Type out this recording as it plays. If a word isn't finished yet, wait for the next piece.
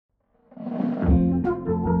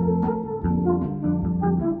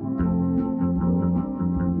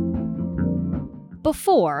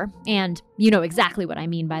Before, and you know exactly what I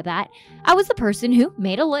mean by that, I was the person who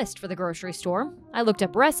made a list for the grocery store. I looked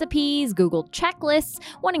up recipes, Googled checklists,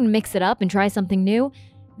 wanting to mix it up and try something new,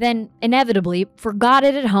 then inevitably forgot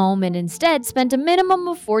it at home and instead spent a minimum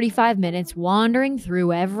of 45 minutes wandering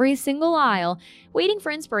through every single aisle, waiting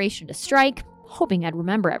for inspiration to strike, hoping I'd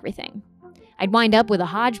remember everything. I'd wind up with a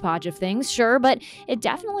hodgepodge of things, sure, but it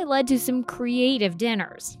definitely led to some creative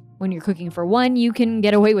dinners. When you're cooking for one, you can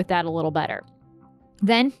get away with that a little better.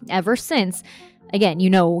 Then, ever since, again, you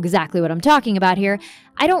know exactly what I'm talking about here,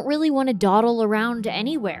 I don't really want to dawdle around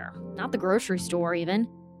anywhere, not the grocery store even.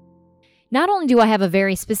 Not only do I have a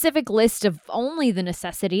very specific list of only the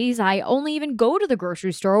necessities, I only even go to the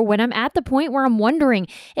grocery store when I'm at the point where I'm wondering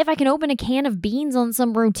if I can open a can of beans on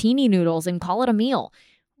some rotini noodles and call it a meal,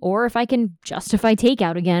 or if I can justify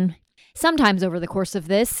takeout again. Sometimes over the course of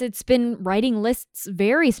this, it's been writing lists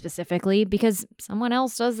very specifically because someone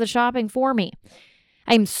else does the shopping for me.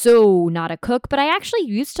 I'm so not a cook, but I actually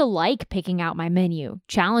used to like picking out my menu,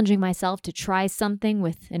 challenging myself to try something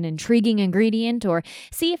with an intriguing ingredient or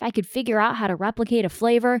see if I could figure out how to replicate a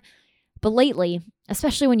flavor. But lately,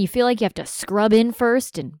 especially when you feel like you have to scrub in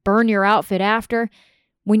first and burn your outfit after,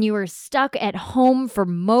 when you are stuck at home for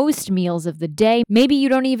most meals of the day, maybe you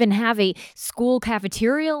don't even have a school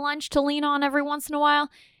cafeteria lunch to lean on every once in a while,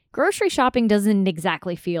 grocery shopping doesn't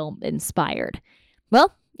exactly feel inspired.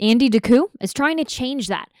 Well, Andy Decoux is trying to change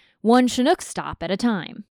that, one Chinook stop at a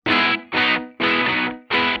time.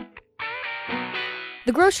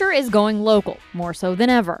 The grocer is going local, more so than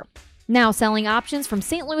ever. Now selling options from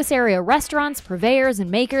St. Louis area restaurants, purveyors, and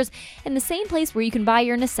makers in the same place where you can buy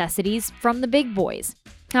your necessities from the big boys.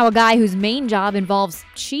 How a guy whose main job involves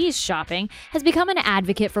cheese shopping has become an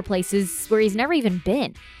advocate for places where he's never even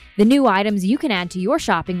been, the new items you can add to your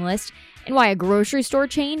shopping list, and why a grocery store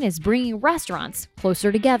chain is bringing restaurants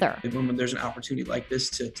closer together. When there's an opportunity like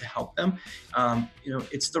this to help them,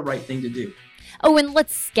 it's the right thing to do. Oh, and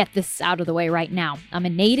let's get this out of the way right now. I'm a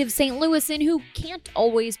native St. Louisan who can't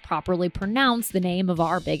always properly pronounce the name of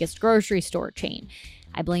our biggest grocery store chain.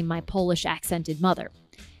 I blame my Polish accented mother.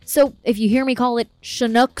 So if you hear me call it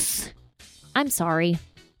Chinooks, I'm sorry.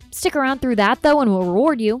 Stick around through that though, and we'll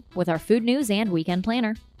reward you with our food news and weekend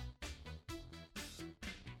planner.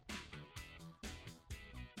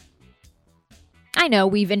 I know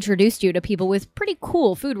we've introduced you to people with pretty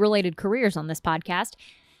cool food-related careers on this podcast,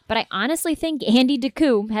 but I honestly think Andy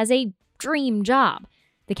Decoux has a dream job,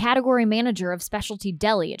 the category manager of specialty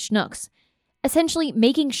deli at Schnucks, essentially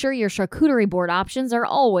making sure your charcuterie board options are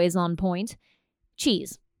always on point.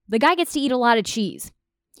 Cheese. The guy gets to eat a lot of cheese.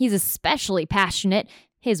 He's especially passionate,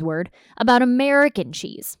 his word, about American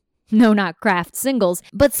cheese. No, not Kraft singles,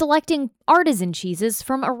 but selecting artisan cheeses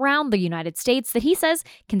from around the United States that he says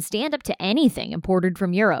can stand up to anything imported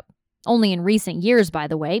from Europe. Only in recent years, by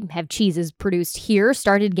the way, have cheeses produced here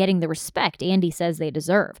started getting the respect Andy says they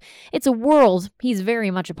deserve. It's a world he's very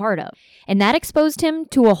much a part of, and that exposed him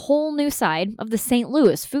to a whole new side of the St.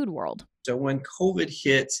 Louis food world. So when COVID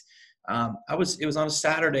hit, it was on a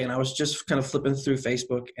Saturday, and I was just kind of flipping through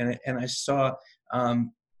Facebook, and I saw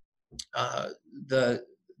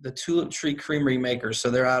the Tulip Tree Creamery makers. So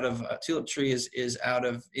they're out of Tulip Tree is out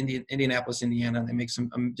of Indianapolis, Indiana. And they make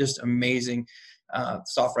some just amazing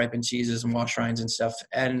soft ripened cheeses and wash rinds and stuff.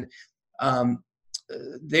 And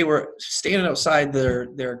they were standing outside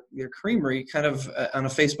their creamery, kind of on a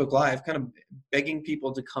Facebook Live, kind of begging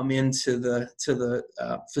people to come into the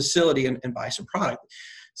facility and buy some product.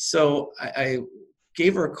 So I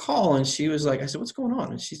gave her a call, and she was like, I said, what's going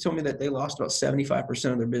on? And she told me that they lost about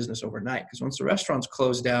 75% of their business overnight, because once the restaurants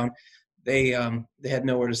closed down, they had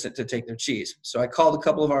nowhere to take their cheese. So I called a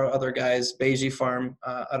couple of our other guys, Beige Farm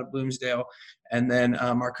out of Bloomsdale, and then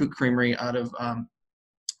Marcoute Creamery out of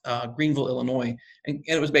Greenville, Illinois, and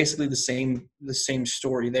it was basically the same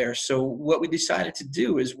story there. So what we decided to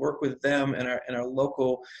do is work with them and our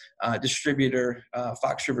local distributor,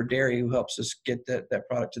 Fox River Dairy, who helps us get that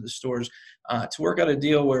product to the stores, to work out a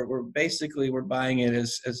deal where we're buying it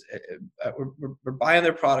we're buying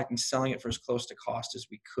their product and selling it for as close to cost as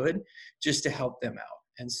we could, just to help them out.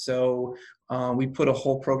 And so we put a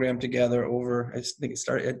whole program together over, I think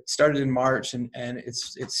it started in March, and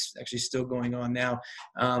it's actually still going on now,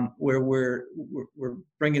 where we're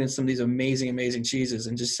bringing in some of these amazing cheeses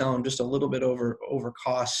and just selling them just a little bit over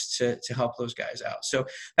cost to help those guys out. So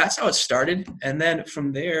that's how it started. And then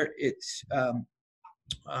from there,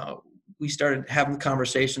 we started having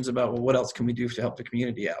conversations about, well, what else can we do to help the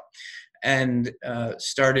community out? And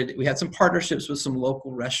we had some partnerships with some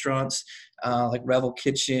local restaurants like Revel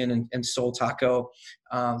Kitchen and Soul Taco.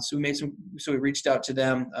 So we reached out to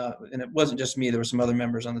them, and it wasn't just me. There were some other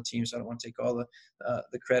members on the team, so I don't want to take all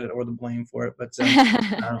the credit or the blame for it. But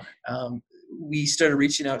we started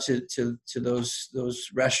reaching out to those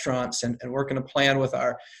restaurants and working a plan with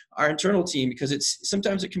our internal team, because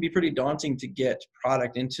sometimes it can be pretty daunting to get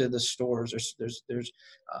product into the stores. There's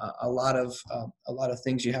a lot of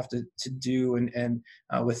things you have to do and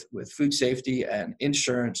with food safety and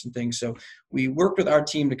insurance and things. So we worked with our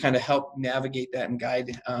team to kind of help navigate that and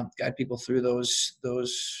guide people through those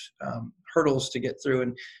hurdles to get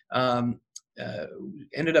through. And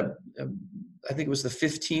ended up, I think it was the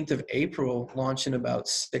 15th of April, launching about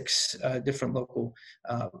 6 different local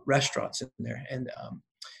restaurants in there. And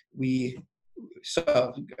we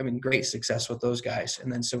saw, great success with those guys.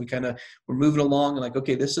 And then so we kind of were moving along and like,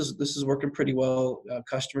 okay, this is working pretty well.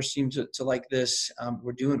 Customers seem to like this.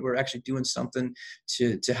 We're actually doing something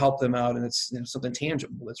to help them out, and it's something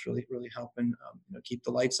tangible that's really helping keep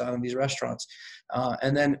the lights on in these restaurants.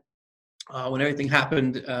 And then when everything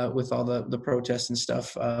happened with all the protests and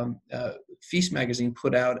stuff, Feast Magazine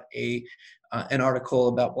put out an article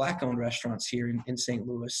about Black-owned restaurants here in St.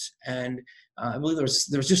 Louis, and I believe there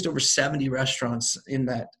was just over 70 restaurants in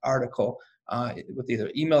that article with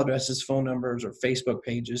either email addresses, phone numbers, or Facebook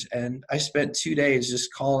pages. And I spent 2 days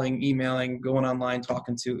just calling, emailing, going online,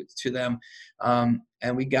 talking to them,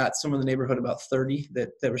 and we got some in the neighborhood, about 30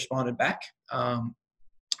 that responded back.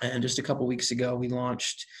 And just a couple weeks ago, we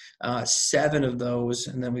launched 7 of those,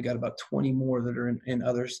 and then we got about 20 more that are in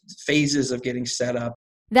other phases of getting set up.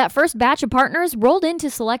 That first batch of partners rolled into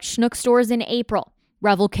select Schnucks stores in April.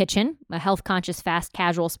 Revel Kitchen, a health-conscious fast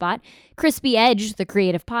casual spot, Crispy Edge, the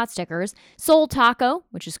creative pot stickers, Soul Taco,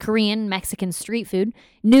 which is Korean, Mexican street food,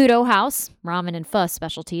 Noodle House, ramen and pho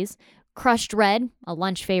specialties, Crushed Red, a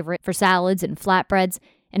lunch favorite for salads and flatbreads,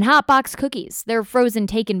 and Hot Box Cookies, their frozen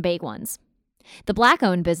take-and-bake ones. The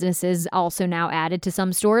Black-owned businesses also now added to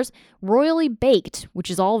some stores Royally Baked,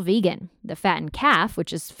 which is all vegan, The Fattened Calf,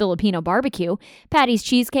 which is Filipino barbecue, Patty's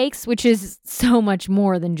Cheesecakes, which is so much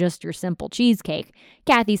more than just your simple cheesecake,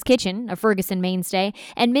 Kathy's Kitchen, a Ferguson mainstay,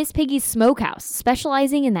 and Miss Piggy's Smokehouse,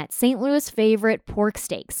 specializing in that St. Louis favorite pork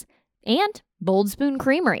steaks, and Bold Spoon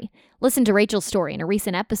Creamery. Listen to Rachel's story in a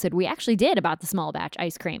recent episode we actually did about the small batch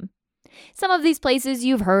ice cream. Some of these places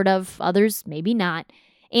you've heard of, others maybe not.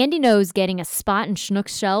 Andy knows getting a spot in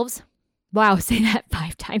Schnucks shelves. Wow, say that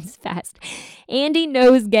 5 times fast. Andy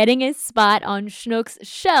knows getting a spot on Schnucks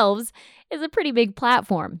shelves is a pretty big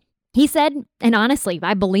platform. He said, and honestly,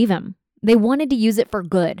 I believe him, they wanted to use it for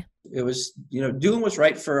good. It was, doing what's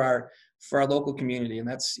right for our local community, and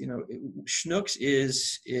that's, Schnucks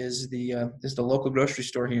is the local grocery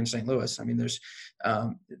store here in St. Louis. I mean,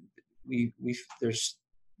 we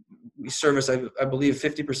service, I believe,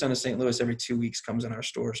 50% of St. Louis every 2 weeks comes in our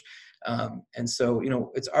stores. And so,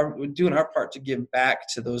 we're doing our part to give back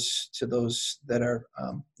to those that are,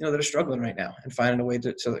 that are struggling right now, and finding a way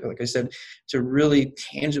to, like I said, to really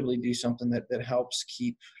tangibly do something that helps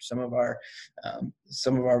keep some of our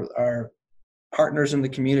partners in the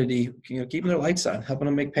community, keeping their lights on, helping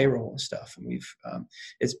them make payroll and stuff. And we've,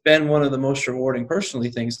 it's been one of the most rewarding personally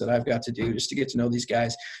things that I've got to do, just to get to know these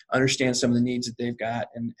guys, understand some of the needs that they've got.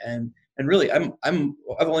 And really, I've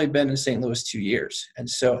only been in St. Louis 2 years. And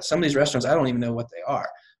so some of these restaurants, I don't even know what they are.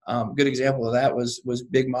 Good example of that was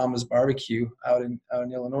Big Mama's Barbecue out in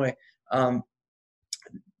Illinois. Have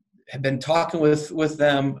been talking with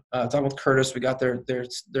them, talking with Curtis. We got their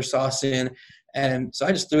sauce in. And so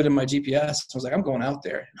I just threw it in my GPS. I was like, I'm going out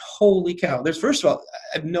there. And holy cow. First of all,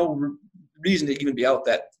 I have no reason to even be out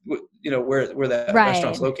that, where that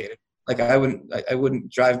restaurant's located. Like I wouldn't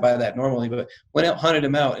drive by that normally, but went out, hunted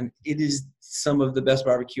them out, and it is some of the best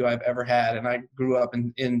barbecue I've ever had. And I grew up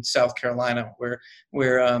in South Carolina where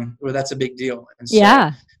that's a big deal. And so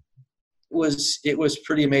yeah. It was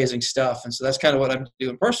pretty amazing stuff. And so that's kind of what I'm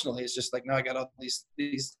doing personally. It's just like, now I got all these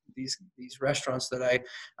restaurants that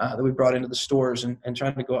that we brought into the stores, and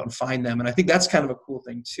trying to go out and find them. And I think that's kind of a cool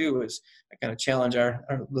thing too, is I kind of challenge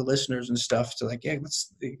the listeners and stuff to like, yeah,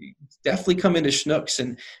 let's definitely come into Schnucks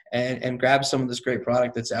and grab some of this great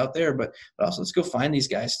product that's out there, but also let's go find these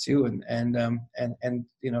guys too, and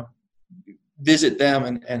visit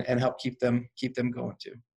them and help keep them going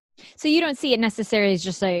too. So you don't see it necessarily as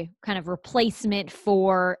just a kind of replacement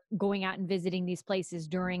for going out and visiting these places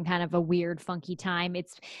during kind of a weird, funky time.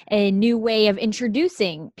 It's a new way of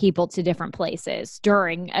introducing people to different places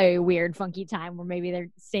during a weird, funky time where maybe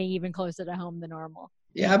they're staying even closer to home than normal.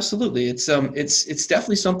 Yeah, absolutely. It's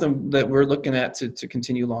definitely something that we're looking at to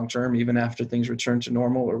continue long term, even after things return to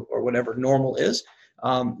normal or whatever normal is.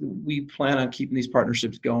 we plan on keeping these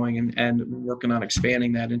partnerships going and working on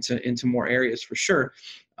expanding that into more areas for sure.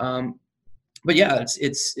 But yeah,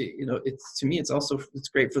 it's to me, it's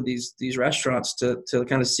great for these restaurants to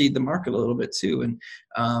kind of seed the market a little bit too, and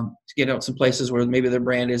to get out some places where maybe their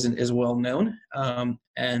brand isn't as well known,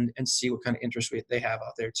 and see what kind of interest they have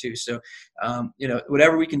out there too. So,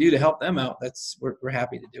 whatever we can do to help them out, we're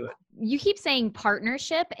happy to do it. You keep saying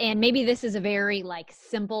partnership, and maybe this is a very like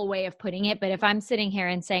simple way of putting it, but if I'm sitting here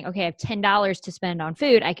and saying, okay, I have $10 to spend on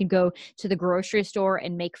food, I could go to the grocery store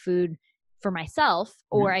and make food for myself,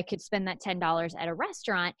 or I could spend that $10 at a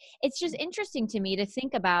restaurant. It's just interesting to me to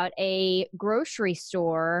think about a grocery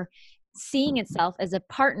store seeing itself as a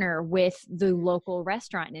partner with the local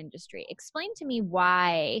restaurant industry. Explain to me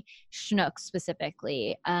why Schnucks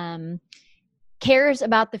specifically cares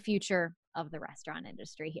about the future of the restaurant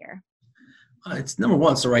industry here. It's number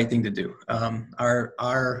one, it's the right thing to do.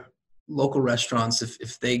 Our local restaurants,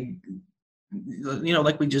 if they,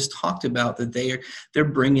 like we just talked about, that they're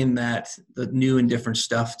bringing the new and different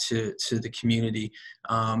stuff to the community,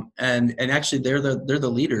 and actually they're the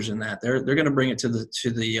leaders in that. They're going to bring it to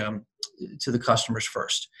the customers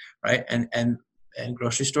first, right? And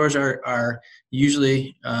grocery stores are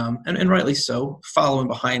usually, and rightly so, following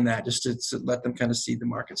behind that, just to let them kind of seed the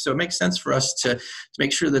market. So it makes sense for us to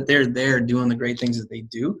make sure that they're there doing the great things that they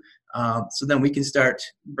do. So then we can start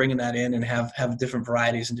bringing that in and have different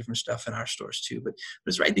varieties and different stuff in our stores too. But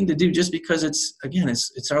it's the right thing to do, just because it's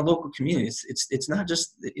our local community. It's not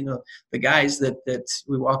just, the guys that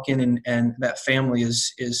we walk in and that family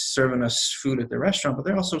is serving us food at the restaurant, but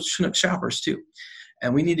they're also Schnucks shoppers too.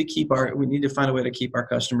 And we need to find a way to keep our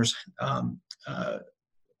customers,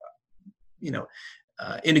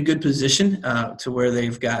 in a good position, to where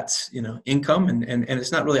they've got, income, and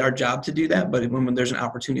it's not really our job to do that, but when there's an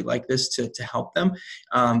opportunity like this to help them,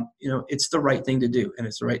 it's the right thing to do. And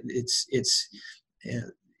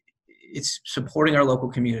it's supporting our local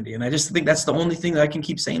community. And I just think that's the only thing that I can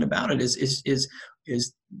keep saying about it is it's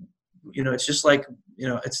just like,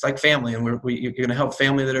 it's like family, and you're going to help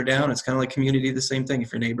family that are down. It's kind of like community, the same thing.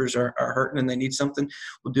 If your neighbors are hurting and they need something,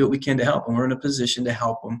 we'll do what we can to help, and we're in a position to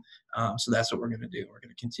help them. So that's what we're going to do. We're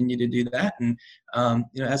going to continue to do that. And,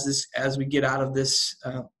 as we get out of this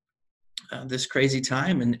crazy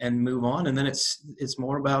time and move on, and then it's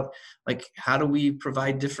more about, like, how do we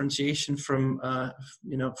provide differentiation from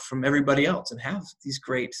everybody else, and have these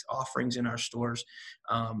great offerings in our stores,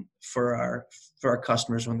 for our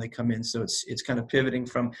customers when they come in. So it's kind of pivoting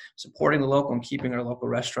from supporting the local and keeping our local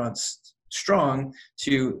restaurants strong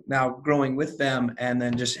to now growing with them, and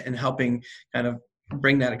then and helping kind of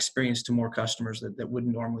bring that experience to more customers that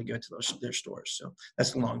wouldn't normally go to their stores. So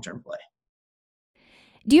that's the long-term play.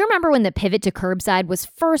 Do you remember when the pivot to curbside was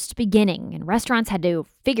first beginning and restaurants had to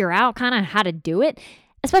figure out kind of how to do it,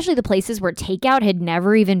 especially the places where takeout had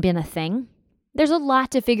never even been a thing? There's a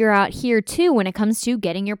lot to figure out here too when it comes to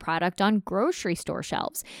getting your product on grocery store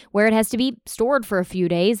shelves, where it has to be stored for a few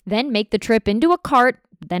days, then make the trip into a cart,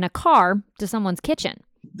 then a car to someone's kitchen.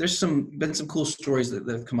 There's been some cool stories that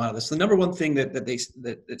have come out of this. The number one thing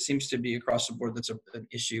that seems to be across the board that's an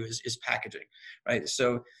issue is packaging, right?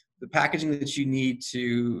 So the packaging that you need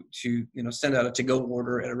to send out a to-go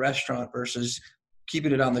order at a restaurant versus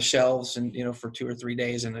keeping it on the shelves and for 2 or 3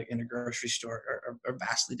 days in a grocery store are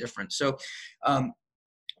vastly different. So a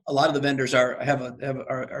lot of the vendors are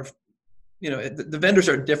the vendors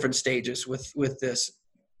are at different stages with this,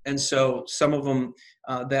 and so some of them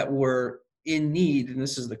that were in need, and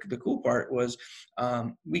this is the cool part, was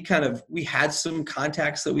we had some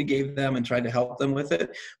contacts that we gave them and tried to help them with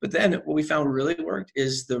it. But then what we found really worked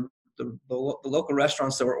is the local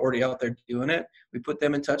restaurants that were already out there doing it. We put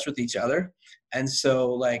them in touch with each other, and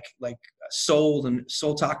so like Soul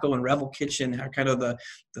Taco and Revel Kitchen are kind of the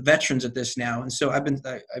veterans at this now. And so I've been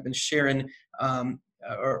sharing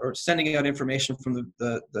or sending out information from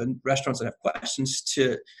the restaurants that have questions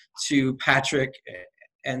to Patrick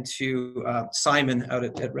and to Simon out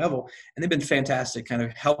at Revel, and they've been fantastic, kind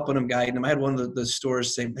of helping them, guiding them. I had one of the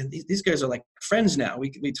stores say, "Man, these guys are like friends now.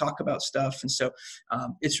 We talk about stuff," and so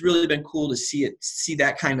it's really been cool to see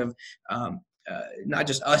that kind of not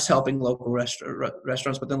just us helping local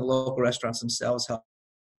restaurants, but then the local restaurants themselves help.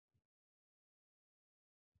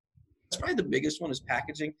 That's probably the biggest one, is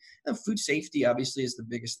packaging. And food safety obviously is the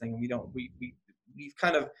biggest thing. We've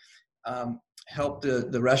kind of help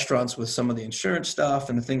the restaurants with some of the insurance stuff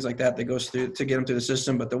and the things like that goes through to get them through the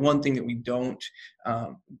system. But the one thing that we don't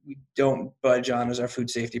budge on is our food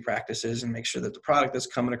safety practices, and make sure that the product that's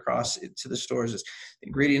coming across to the stores, is the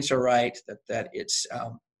ingredients are right, that it's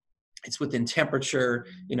it's within temperature,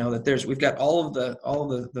 that we've got all of the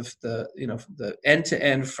end to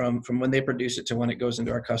end from when they produce it to when it goes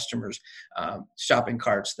into our customers' shopping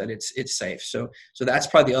carts, that it's safe. So that's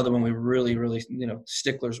probably the other one we really, really,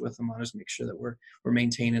 sticklers with them on, is make sure that we're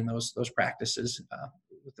maintaining those practices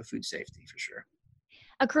with the food safety for sure.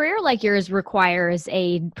 A career like yours requires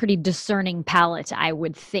a pretty discerning palate, I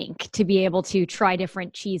would think, to be able to try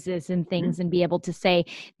different cheeses and things and be able to say,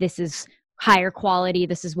 this is higher quality,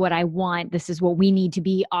 this is what I want, this is what we need to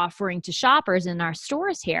be offering to shoppers in our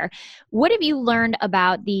stores here. What have you learned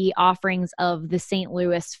about the offerings of the St.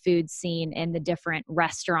 Louis food scene in the different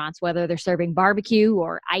restaurants, whether they're serving barbecue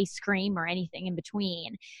or ice cream or anything in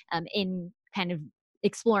between, in kind of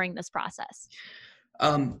exploring this process?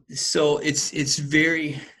 So it's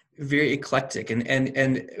very, very eclectic,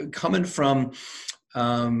 and coming from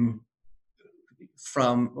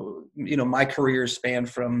my career span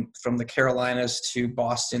from the Carolinas to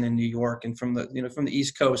Boston and New York, and from the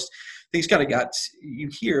East Coast, things kind of you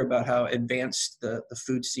hear about how advanced the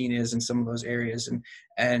food scene is in some of those areas,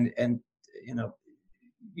 and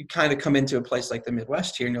you kind of come into a place like the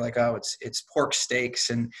Midwest here and you're like, oh, it's pork steaks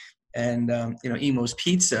and Emo's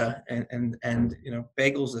Pizza and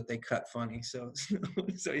bagels that they cut funny. So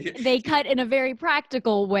they cut in a very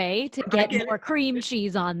practical way to get more cream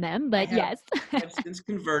cheese on them, but yes. I've since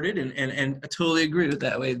converted and I totally agree with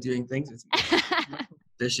that way of doing things. It's more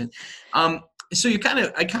efficient. So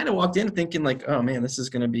I kind of walked in thinking like, oh man, this is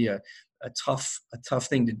going to be a tough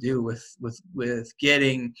thing to do with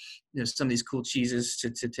getting some of these cool cheeses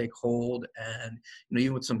to take hold, and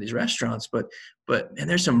even with some of these restaurants, but and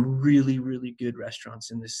there's some really, really good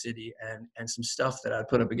restaurants in this city, and some stuff that I'd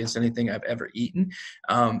put up against anything I've ever eaten,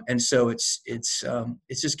 and so it's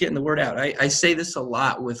just getting the word out. I say this a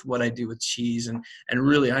lot with what I do with cheese, and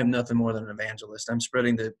really I'm nothing more than an evangelist. I'm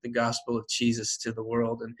spreading the gospel of cheeses to the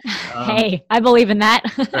world, and hey, I believe in that.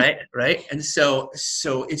 right, and so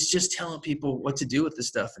it's just telling people what to do with the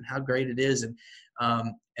stuff and how great it is, and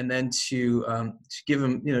then to give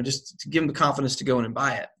them, just to give them the confidence to go in and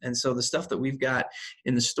buy it. And so the stuff that we've got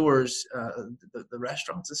in the stores, the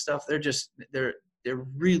restaurants and stuff, they're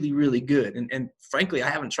really, really good. And frankly, I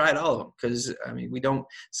haven't tried all of them because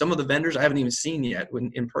some of the vendors I haven't even seen yet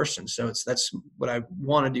in person. So that's what I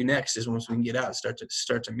want to do next, is once we can get out, start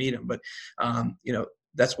to meet them. But,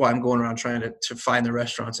 that's why I'm going around trying to find the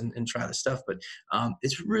restaurants and try the stuff. But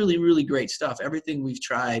it's really, really great stuff. Everything we've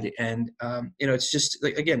tried. And, it's just,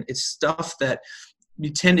 like, again, it's stuff that you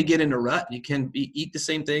tend to get in a rut. You can eat the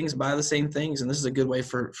same things, buy the same things. And this is a good way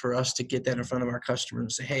for us to get that in front of our customers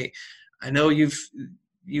and say, hey, I know you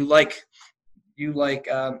like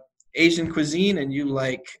Asian cuisine and you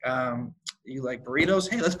like burritos.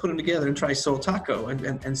 Hey, let's put them together and try Soul Taco,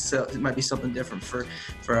 and so it might be something different for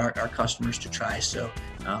our customers to try. So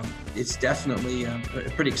it's definitely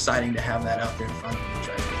pretty exciting to have that out there in front of them and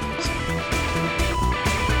try things.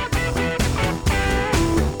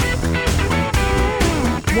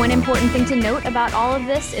 One important thing to note about all of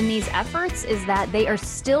this in these efforts is that they are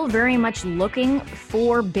still very much looking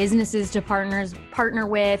for businesses to partner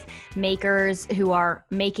with, makers who are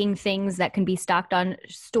making things that can be stocked on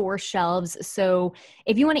store shelves. So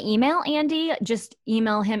if you want to email Andy, just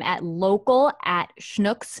email him at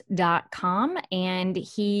local@schnucks.com, and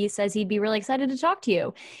he says he'd be really excited to talk to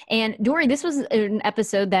you. And Dory, this was an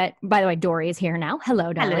episode that, by the way, Dory is here now.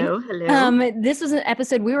 Hello, darling. Hello. This was an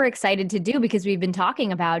episode we were excited to do because we've been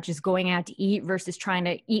talking about just going out to eat versus trying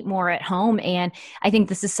to eat more at home. And I think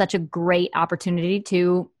this is such a great opportunity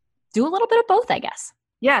to do a little bit of both, I guess.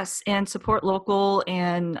 Yes, and support local.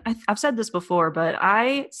 And I've said this before, but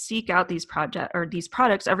I seek out these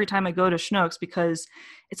products every time I go to Schnucks, because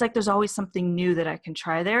it's like there's always something new that I can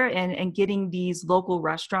try there, and getting these local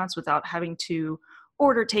restaurants without having to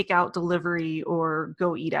order takeout, delivery, or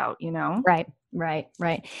go eat out, Right.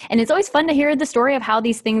 And it's always fun to hear the story of how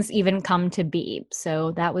these things even come to be.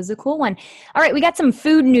 So that was a cool one. All right, we got some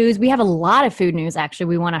food news. We have a lot of food news, actually,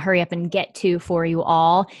 we want to hurry up and get to for you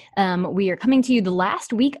all. We are coming to you the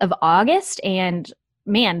last week of August, and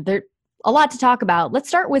man, there's a lot to talk about. Let's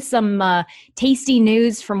start with some tasty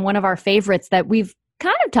news from one of our favorites that we've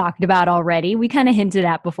kind of talked about already. We kind of hinted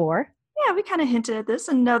at before. Yeah, we kind of hinted at this.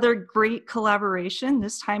 Another great collaboration,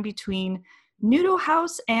 this time between Noodle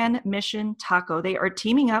House and Mission Taco. They are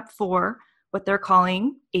teaming up for what they're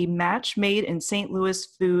calling a match made in St. Louis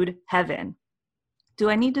food heaven.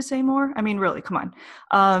 Do I need to say more? I mean, really, come on.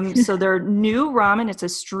 So their new ramen, it's a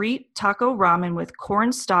street taco ramen with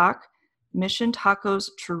corn stock, Mission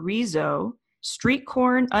Taco's chorizo, street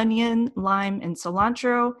corn, onion, lime, and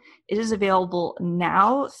cilantro. It is available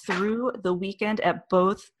now through the weekend at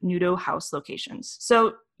both Nudo House locations.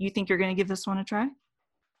 So you think you're going to give this one a try?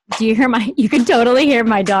 Do you hear you can totally hear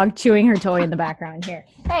my dog chewing her toy in the background here.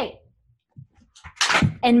 Hey.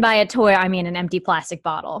 And by a toy, I mean an empty plastic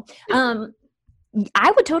bottle.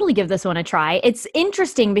 I would totally give this one a try. It's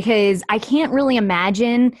interesting because I can't really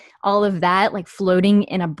imagine all of that like floating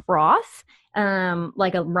in a broth,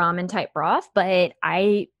 like a ramen type broth, but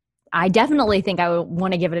I definitely think I would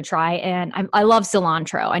want to give it a try. And I love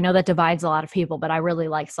cilantro. I know that divides a lot of people, but I really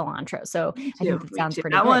like cilantro. So I think it sounds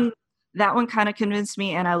pretty good. That one kind of convinced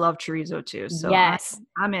me, and I love chorizo too. So yes,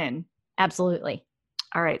 I'm in. Absolutely.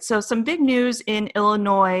 All right. So some big news in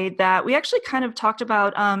Illinois that we actually kind of talked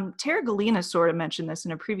about. Tara Galina sort of mentioned this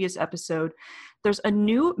in a previous episode. There's a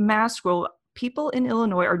new mask rule. People in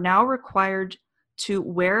Illinois are now required to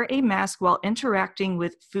wear a mask while interacting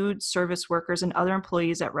with food service workers and other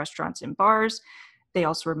employees at restaurants and bars. They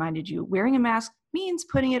also reminded you wearing a mask means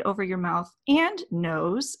putting it over your mouth and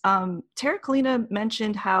nose. Tara Galina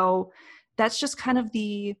mentioned how that's just kind of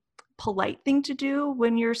the polite thing to do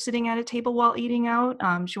when you're sitting at a table while eating out.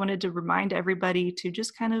 She wanted to remind everybody to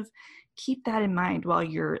just kind of keep that in mind while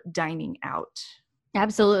you're dining out.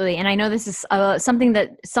 Absolutely. And I know this is something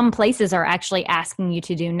that some places are actually asking you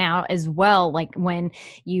to do now as well. Like when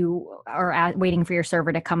you are waiting for your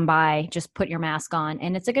server to come by, just put your mask on.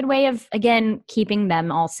 And it's a good way of, again, keeping them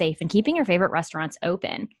all safe and keeping your favorite restaurants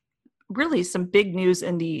open. Really some big news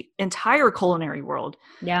in the entire culinary world.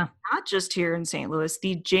 Yeah. Not just here in St. Louis.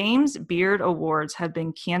 The James Beard Awards have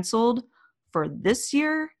been canceled for this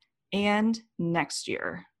year and next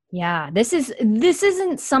year. Yeah, this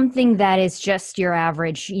isn't something that is just your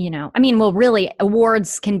average, I mean, well, really,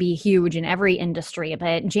 awards can be huge in every industry,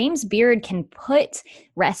 but James Beard can put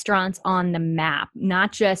restaurants on the map,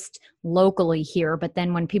 not just locally here, but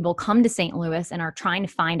then when people come to St. Louis and are trying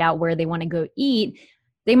to find out where they want to go eat,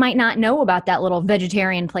 they might not know about that little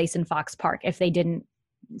vegetarian place in Fox Park if they didn't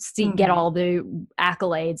get all the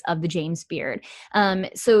accolades of the James Beard.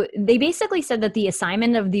 So they basically said that the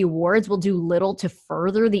assignment of the awards will do little to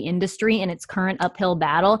further the industry in its current uphill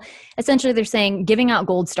battle. Essentially, they're saying giving out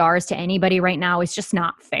gold stars to anybody right now is just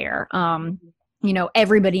not fair.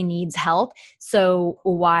 Everybody needs help. So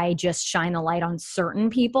why just shine the light on certain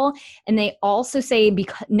people? And they also say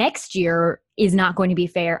because next year is not going to be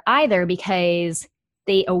fair either because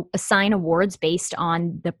they assign awards based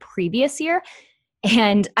on the previous year.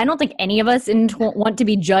 And I don't think any of us want to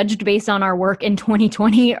be judged based on our work in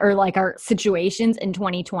 2020 or like our situations in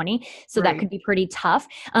 2020. So That could be pretty tough.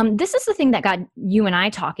 This is the thing that got you and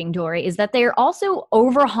I talking, Dory, is that they're also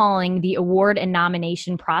overhauling the award and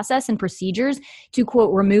nomination process and procedures to,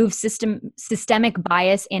 quote, remove systemic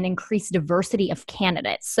bias and increase diversity of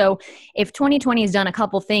candidates. So if 2020 has done a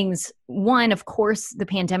couple things, one, of course, the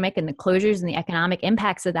pandemic and the closures and the economic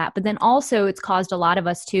impacts of that, but then also it's caused a lot of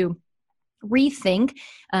us to rethink,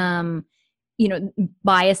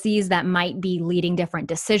 biases that might be leading different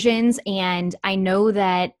decisions. And I know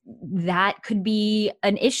that could be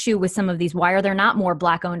an issue with some of these. Why are there not more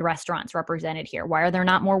Black-owned restaurants represented here? Why are there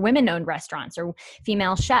not more women-owned restaurants or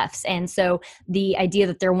female chefs? And so the idea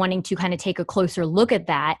that they're wanting to kind of take a closer look at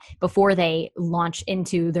that before they launch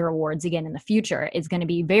into their awards again in the future is going to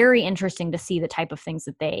be very interesting to see the type of things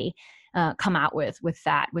that they come out with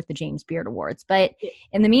the James Beard Awards. But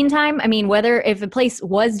in the meantime, I mean, if a place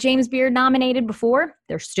was James Beard nominated before,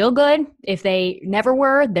 they're still good. If they never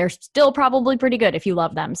were, they're still probably pretty good if you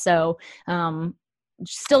love them. So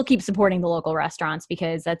still keep supporting the local restaurants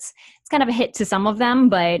because it's kind of a hit to some of them,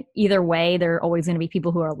 but either way, there are always going to be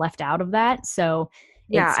people who are left out of that. So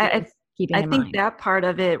I think that part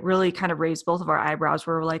of it really kind of raised both of our eyebrows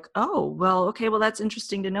where we're like, oh, well, okay, well, that's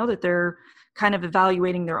interesting to know that they're kind of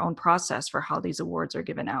evaluating their own process for how these awards are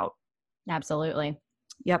given out. Absolutely.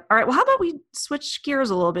 Yep. All right. Well, how about we switch gears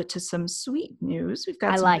a little bit to some sweet news? We've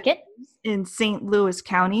got in St. Louis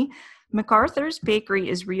County. MacArthur's Bakery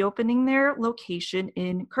is reopening their location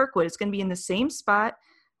in Kirkwood. It's going to be in the same spot,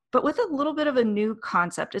 but with a little bit of a new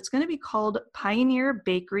concept. It's going to be called Pioneer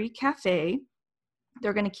Bakery Cafe.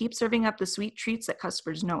 They're going to keep serving up the sweet treats that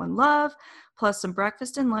customers know and love, plus some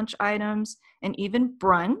breakfast and lunch items, and even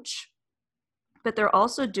brunch. But they're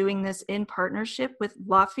also doing this in partnership with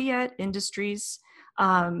Lafayette Industries.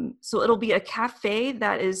 So it'll be a cafe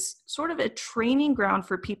that is sort of a training ground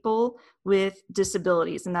for people with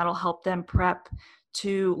disabilities, and that'll help them prep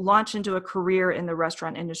to launch into a career in the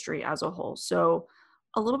restaurant industry as a whole. So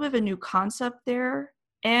a little bit of a new concept there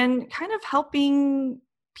and kind of helping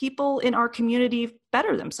people in our community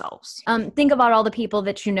better themselves? Think about all the people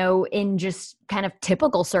that you know in just kind of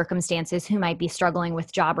typical circumstances who might be struggling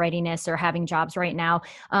with job readiness or having jobs right now.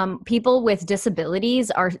 People with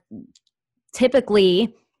disabilities are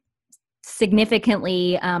typically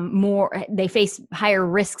significantly they face higher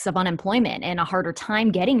risks of unemployment and a harder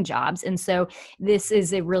time getting jobs. And so this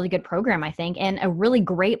is a really good program, I think, and a really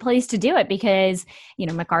great place to do it because,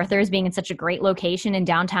 MacArthur is being in such a great location in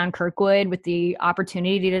downtown Kirkwood with the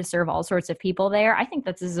opportunity to serve all sorts of people there. I think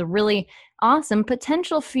this is a really awesome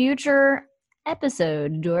potential future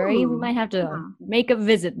episode, Dory. We might have to make a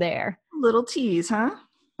visit there. Little tease, huh?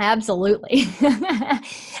 Absolutely.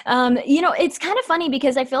 It's kind of funny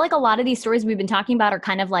because I feel like a lot of these stories we've been talking about are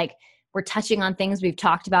kind of like we're touching on things we've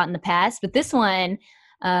talked about in the past, but this one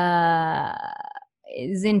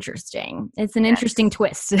is interesting. It's an interesting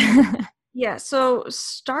twist. Yeah. So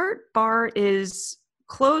Start Bar is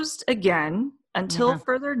closed again until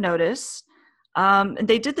further notice.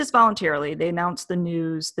 They did this voluntarily. They announced the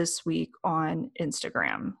news this week on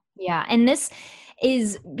Instagram. Yeah. And this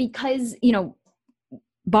is because,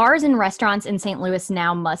 bars and restaurants in St. Louis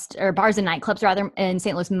bars and nightclubs rather in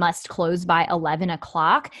St. Louis must close by 11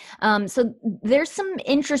 o'clock. So there's some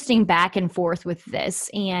interesting back and forth with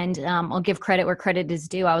this. And I'll give credit where credit is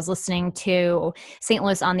due. I was listening to St.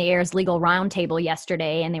 Louis on the Air's Legal Roundtable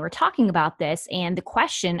yesterday, and they were talking about this and the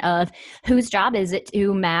question of whose job is it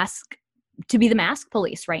to be the mask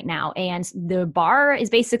police right now. And the bar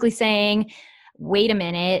is basically saying, wait a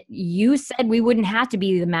minute, you said we wouldn't have to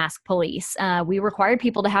be the mask police. We required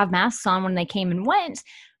people to have masks on when they came and went,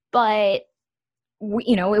 but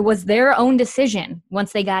it was their own decision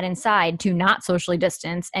once they got inside to not socially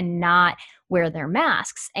distance and not wear their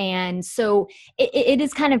masks. And so it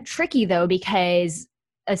is kind of tricky though, because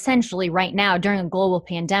essentially right now during a global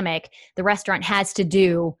pandemic, the restaurant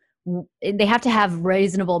they have to have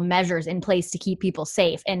reasonable measures in place to keep people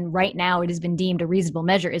safe. And right now it has been deemed a reasonable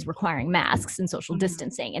measure is requiring masks and social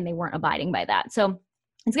distancing, and they weren't abiding by that. So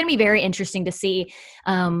it's going to be very interesting to see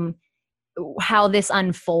how this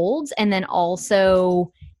unfolds, and then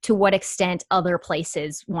also to what extent other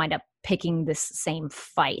places wind up picking this same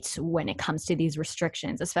fight when it comes to these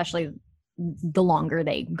restrictions, especially the longer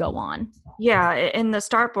they go on. Yeah, and the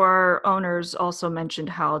Start Bar owners also mentioned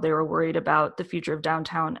how they were worried about the future of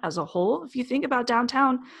downtown as a whole. If you think about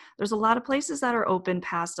downtown, there's a lot of places that are open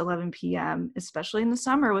past 11 p.m., especially in the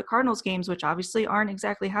summer with Cardinals games, which obviously aren't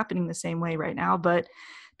exactly happening the same way right now. But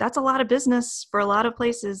that's a lot of business for a lot of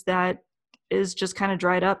places that is just kind of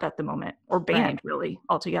dried up at the moment, or banned really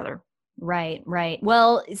altogether. Right.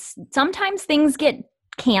 Well, sometimes things get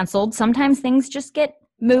canceled. Sometimes things just get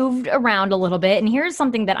moved around a little bit. And here's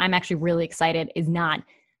something that I'm actually really excited is not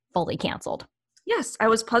fully canceled. Yes, I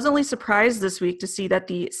was pleasantly surprised this week to see that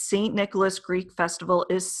the St. Nicholas Greek Festival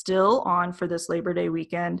is still on for this Labor Day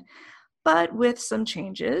weekend, but with some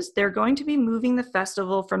changes. They're going to be moving the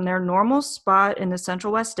festival from their normal spot in the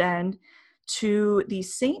Central West End to the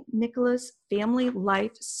St. Nicholas Family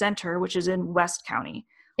Life Center, which is in West County.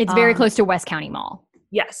 It's very close to West County Mall.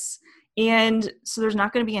 Yes. And so there's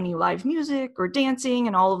not going to be any live music or dancing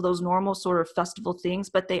and all of those normal sort of festival things,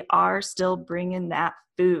 but they are still bringing that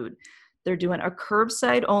food. They're doing a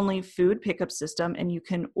curbside only food pickup system, and you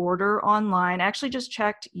can order online. I actually just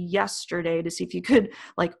checked yesterday to see if you could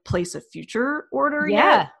place a future order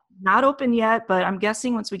yet. Not open yet, but I'm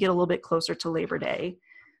guessing once we get a little bit closer to Labor Day,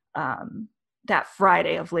 that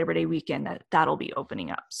Friday of Labor Day weekend, that'll be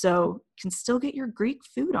opening up. So you can still get your Greek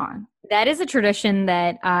food on. That is a tradition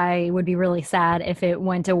that I would be really sad if it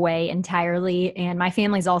went away entirely. And my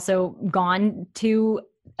family's also gone to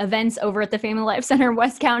events over at the Family Life Center in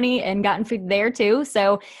West County and gotten food there too.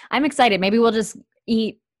 So I'm excited. Maybe we'll just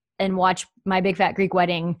eat and watch My Big Fat Greek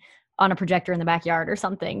Wedding on a projector in the backyard or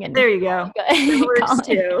something. And there you go. Works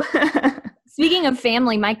too. Speaking of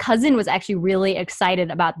family, my cousin was actually really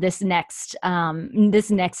excited about this next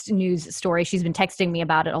news story. She's been texting me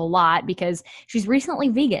about it a lot because she's recently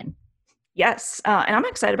vegan. Yes, and I'm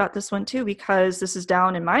excited about this one too because this is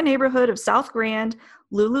down in my neighborhood of South Grand.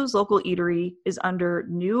 Lulu's local eatery is under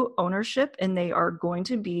new ownership, and they are going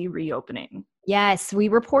to be reopening. Yes, we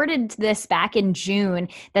reported this back in June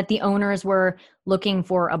that the owners were looking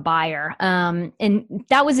for a buyer. And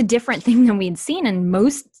that was a different thing than we'd seen in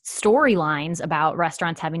most storylines about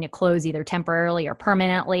restaurants having to close either temporarily or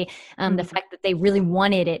permanently. The fact that they really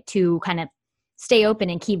wanted it to kind of stay open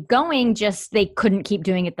and keep going, just they couldn't keep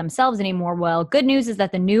doing it themselves anymore. Well, good news is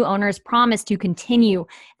that the new owners promised to continue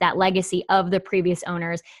that legacy of the previous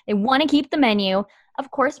owners. They want to keep the menu, of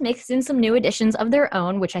course, mix in some new additions of their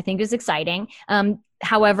own, which I think is exciting.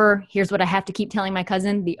 However, here's what I have to keep telling my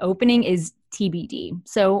cousin. The opening is TBD.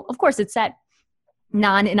 So of course it's set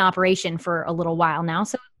in operation for a little while now.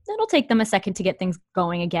 So it'll take them a second to get things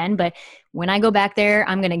going again. But when I go back there,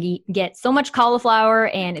 I'm going to get so much cauliflower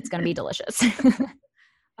and it's going to be delicious.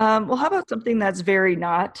 Well, how about something that's very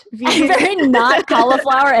not vegan? Very not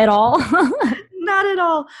cauliflower at all. Not at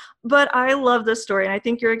all. But I love this story, and I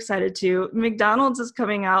think you're excited too. McDonald's is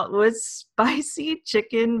coming out with spicy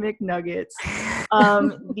chicken McNuggets.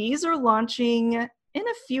 These are launching in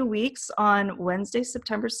a few weeks on Wednesday,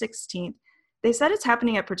 September 16th. They said it's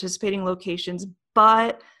happening at participating locations,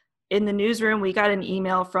 but in the newsroom, we got an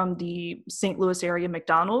email from the St. Louis area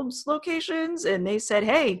McDonald's locations, and they said,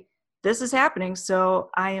 hey, this is happening. So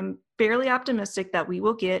I am fairly optimistic that we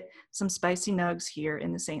will get some spicy nugs here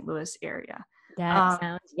in the St. Louis area. That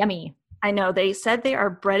sounds yummy. I know. They said they are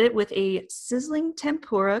breaded with a sizzling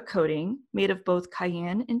tempura coating made of both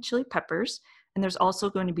cayenne and chili peppers. And there's also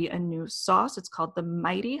going to be a new sauce. It's called the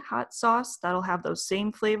Mighty Hot Sauce. That'll have those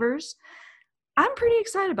same flavors. I'm pretty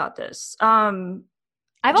excited about this.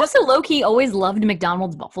 I've also low-key always loved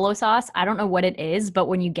McDonald's buffalo sauce. I don't know what it is, but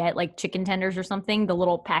when you get like chicken tenders or something, the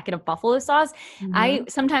little packet of buffalo sauce, I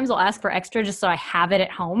sometimes will ask for extra just so I have it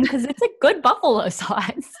at home because it's a good buffalo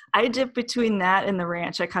sauce. I dip between that and the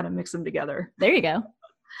ranch. I kind of mix them together. There you go.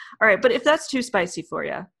 All right, but if that's too spicy for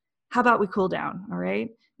you, how about we cool down, all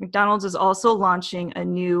right? McDonald's is also launching a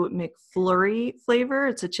new McFlurry flavor.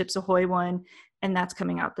 It's a Chips Ahoy one, and that's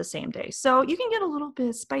coming out the same day. So you can get a little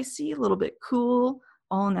bit spicy, a little bit cool,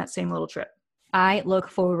 all in that same little trip. I look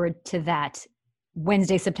forward to that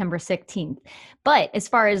Wednesday, September 16th. But as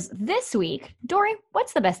far as this week, Dory,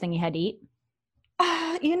 what's the best thing you had to eat?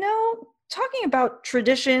 Talking about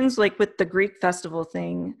traditions, like with the Greek festival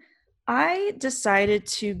thing, I decided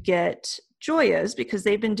to get Joya's because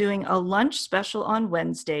they've been doing a lunch special on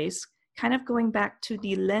Wednesdays, kind of going back to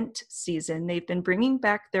the Lent season. They've been bringing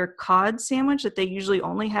back their cod sandwich that they usually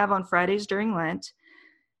only have on Fridays during Lent.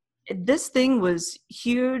 This thing was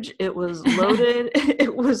huge. It was loaded.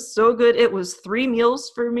 It was so good. It was 3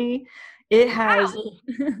 meals for me. It has,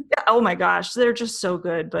 oh my gosh, they're just so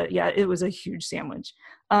good. But yeah, it was a huge sandwich.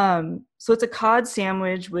 So it's a cod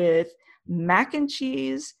sandwich with mac and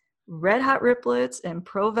cheese, red hot riplets, and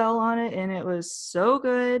Provel on it. And it was so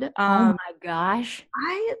good. Oh my gosh.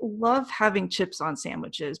 I love having chips on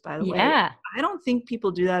sandwiches, by the way. Yeah. I don't think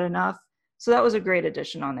people do that enough. So that was a great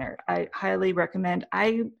addition on there. I highly recommend.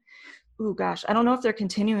 I don't know if they're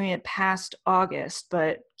continuing it past August,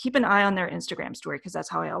 but keep an eye on their Instagram story because that's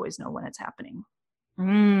how I always know when it's happening.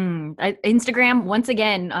 Instagram, once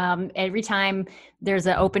again, every time there's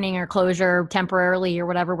an opening or closure temporarily or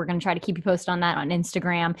whatever, we're going to try to keep you posted on that on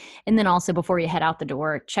Instagram. And then also before you head out the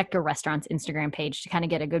door, check your restaurant's Instagram page to kind of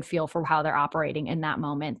get a good feel for how they're operating in that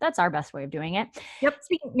moment. That's our best way of doing it. Yep.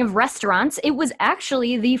 Speaking of restaurants, it was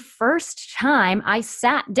actually the first time I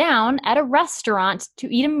sat down at a restaurant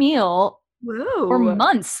to eat a meal for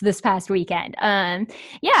months this past weekend. And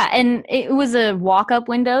it was a walk-up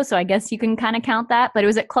window, so I guess you can kind of count that, but it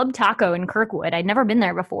was at Club Taco in Kirkwood. I'd never been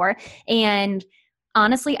there before, and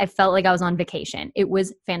honestly, I felt like I was on vacation. It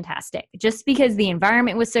was fantastic just because the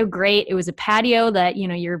environment was so great. It was a patio that,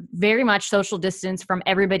 you're very much social distance from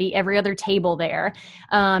everybody, every other table there.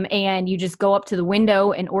 And you just go up to the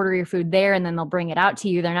window and order your food there, and then they'll bring it out to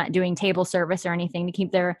you. They're not doing table service or anything to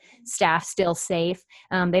keep their staff still safe.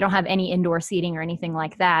 They don't have any indoor seating or anything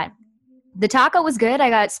like that. The taco was good. I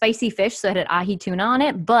got spicy fish, so it had ahi tuna on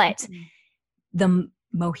it, but the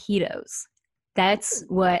mojitos, that's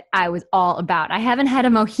what I was all about. I haven't had a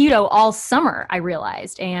mojito all summer, I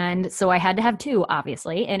realized. And so I had to have 2,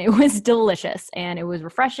 obviously. And it was delicious and it was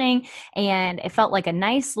refreshing. And it felt like a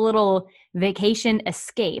nice little vacation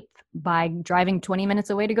escape by driving 20 minutes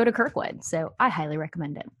away to go to Kirkwood. So I highly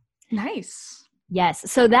recommend it. Nice. Yes.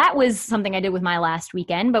 So that was something I did with my last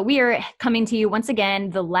weekend. But we are coming to you once again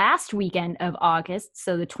the last weekend of August.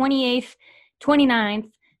 So the 28th, 29th,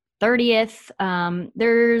 30th.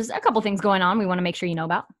 There's a couple things going on we want to make sure you know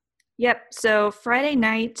about. Yep. So Friday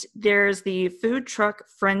night, there's the Food Truck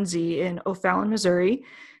Frenzy in O'Fallon, Missouri.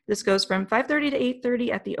 This goes from 5:30 to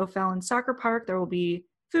 8:30 at the O'Fallon Soccer Park. There will be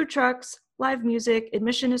food trucks, live music.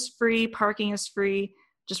 Admission is free. Parking is free.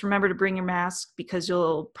 Just remember to bring your mask because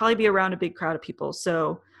you'll probably be around a big crowd of people.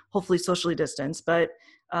 So hopefully socially distanced, but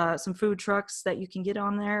some food trucks that you can get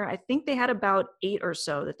on there. I think they had about 8 or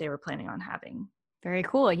so that they were planning on having. Very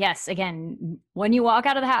cool. Yes. Again, when you walk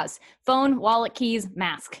out of the house, phone, wallet, keys,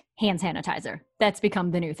 mask, hand sanitizer. That's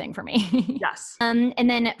become the new thing for me. Yes. And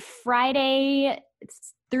then Friday,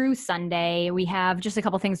 through Sunday. We have just a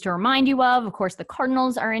couple things to remind you of. Of course, the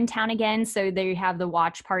Cardinals are in town again, so they have the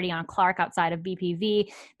watch party on Clark outside of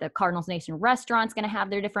BPV. The Cardinals Nation restaurant's going to have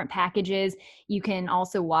their different packages. You can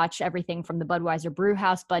also watch everything from the Budweiser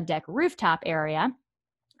Brewhouse Bud Deck rooftop area.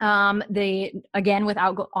 With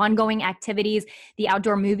ongoing activities, the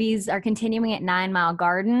outdoor movies are continuing at 9 Mile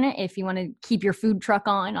Garden. If you want to keep your food truck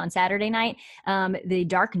on Saturday night, The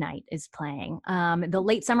Dark Knight is playing. The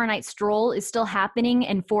Late Summer Night Stroll is still happening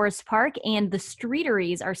in Forest Park, and the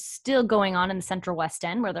Streeteries are still going on in the Central West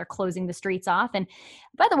End, where they're closing the streets off. And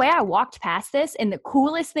by the way, I walked past this, and the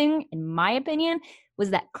coolest thing, in my opinion, was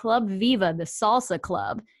that Club Viva, the salsa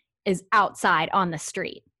club, is outside on the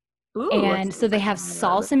street. Ooh, and so they have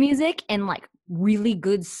salsa music and like really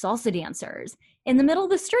good salsa dancers in the middle of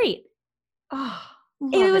the street. Oh,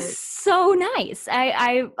 it was so nice.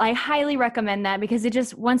 I highly recommend that, because it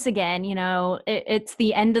just, once again, it's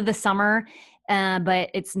the end of the summer, but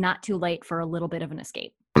it's not too late for a little bit of an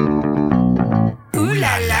escape. Ooh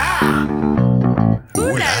la la.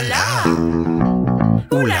 Ooh la la.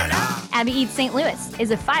 Ooh la la. Abby Eats St. Louis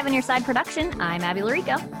is a Five on Your Side production. I'm Abby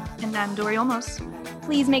Larico. And I'm Dory Olmos.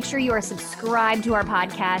 Please make sure you are subscribed to our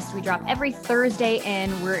podcast. We drop every Thursday,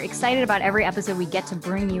 and we're excited about every episode we get to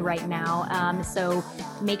bring you right now. So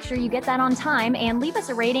make sure you get that on time and leave us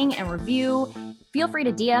a rating and review. Feel free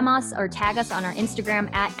to DM us or tag us on our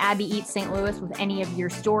Instagram at Abby Eats St. Louis with any of your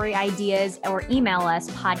story ideas, or email us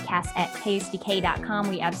podcast@ksdk.com.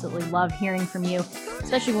 We absolutely love hearing from you,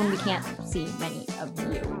 especially when we can't see many of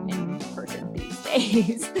you in person these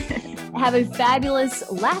days. Have a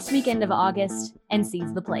fabulous last weekend of August and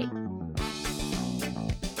seize the plate.